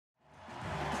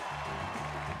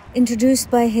Introduced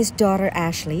by his daughter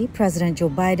Ashley, President Joe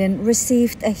Biden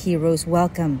received a hero's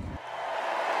welcome.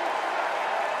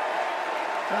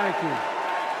 Thank you.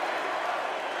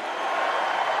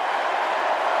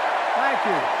 Thank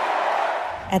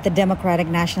you. At the Democratic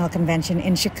National Convention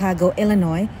in Chicago,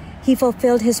 Illinois, he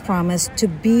fulfilled his promise to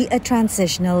be a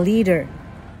transitional leader.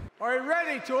 Are you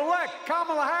ready to elect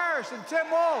Kamala Harris and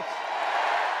Tim Walz?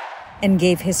 And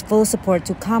gave his full support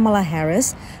to Kamala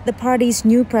Harris, the party's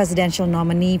new presidential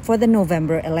nominee for the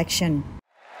November election.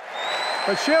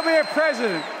 But she'll be a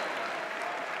president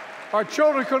our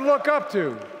children can look up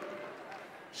to.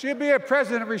 She'll be a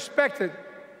president respected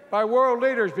by world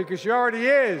leaders because she already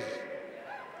is.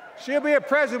 She'll be a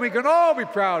president we can all be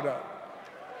proud of.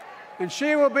 And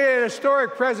she will be a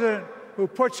historic president who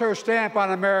puts her stamp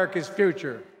on America's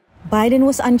future. Biden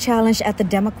was unchallenged at the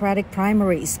Democratic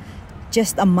primaries.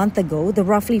 Just a month ago, the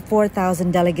roughly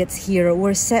 4,000 delegates here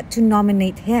were set to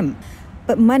nominate him.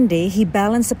 But Monday, he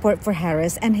balanced support for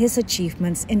Harris and his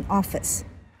achievements in office.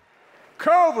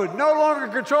 COVID no longer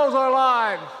controls our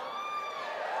lives.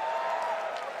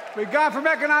 We've gone from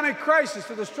economic crisis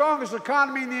to the strongest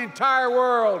economy in the entire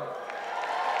world.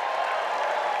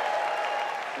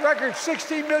 Record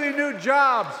 16 million new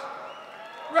jobs.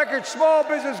 Record small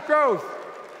business growth.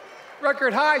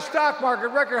 Record high stock market,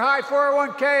 record high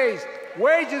 401ks.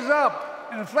 Wages up,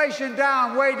 and inflation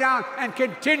down, way down, and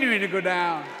continuing to go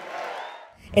down.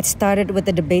 It started with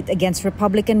the debate against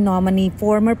Republican nominee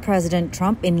former President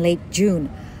Trump in late June.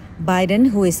 Biden,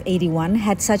 who is 81,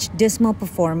 had such dismal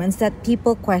performance that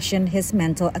people questioned his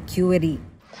mental acuity.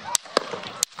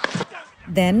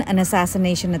 Then an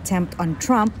assassination attempt on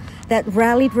Trump that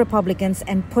rallied Republicans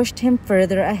and pushed him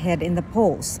further ahead in the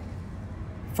polls.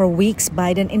 For weeks,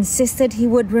 Biden insisted he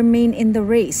would remain in the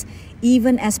race,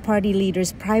 even as party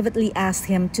leaders privately asked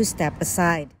him to step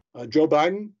aside. Joe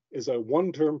Biden is a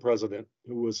one-term president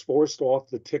who was forced off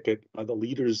the ticket by the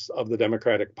leaders of the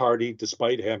Democratic Party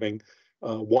despite having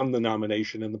won the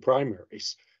nomination in the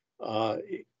primaries.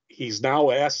 He's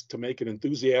now asked to make an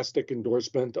enthusiastic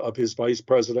endorsement of his vice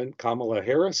president, Kamala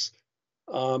Harris.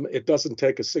 It doesn't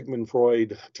take a Sigmund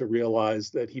Freud to realize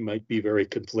that he might be very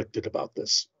conflicted about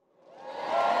this.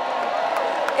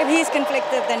 If he's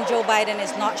conflicted, then Joe Biden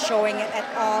is not showing it at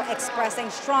all, expressing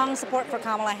strong support for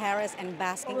Kamala Harris and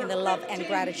basking in the love and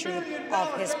gratitude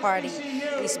of his party.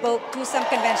 We spoke to some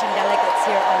convention delegates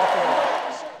here on the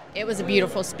floor. It was a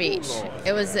beautiful speech.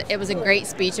 It was a great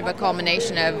speech of a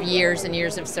culmination of years and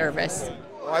years of service.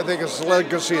 I think his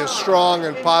legacy is strong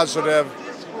and positive,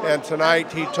 and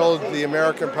tonight he told the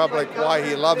American public why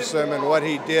he loves them and what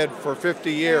he did for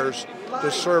 50 years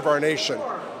to serve our nation.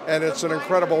 And it's an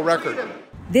incredible record.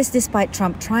 This despite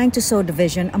Trump trying to sow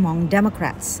division among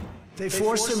Democrats. They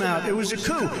forced him out. It was a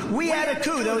coup. We had a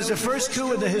coup. That was the first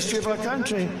coup in the history of our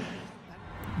country.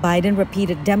 Biden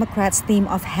repeated Democrats' theme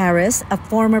of Harris, a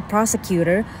former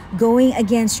prosecutor, going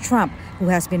against Trump, who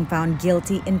has been found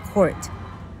guilty in court.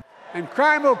 And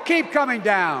crime will keep coming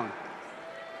down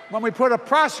when we put a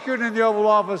prosecutor in the Oval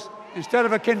Office instead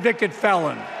of a convicted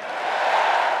felon.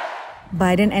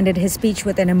 Biden ended his speech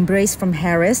with an embrace from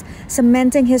Harris,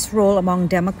 cementing his role among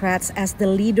Democrats as the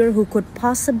leader who could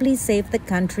possibly save the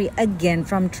country again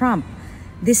from Trump,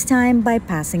 this time by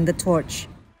passing the torch.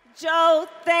 Joe,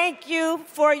 thank you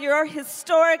for your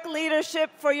historic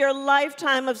leadership, for your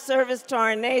lifetime of service to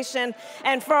our nation,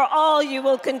 and for all you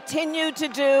will continue to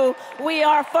do. We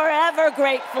are forever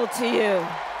grateful to you.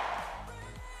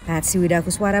 Patsy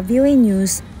Widakuswara, WEWE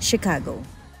News, Chicago.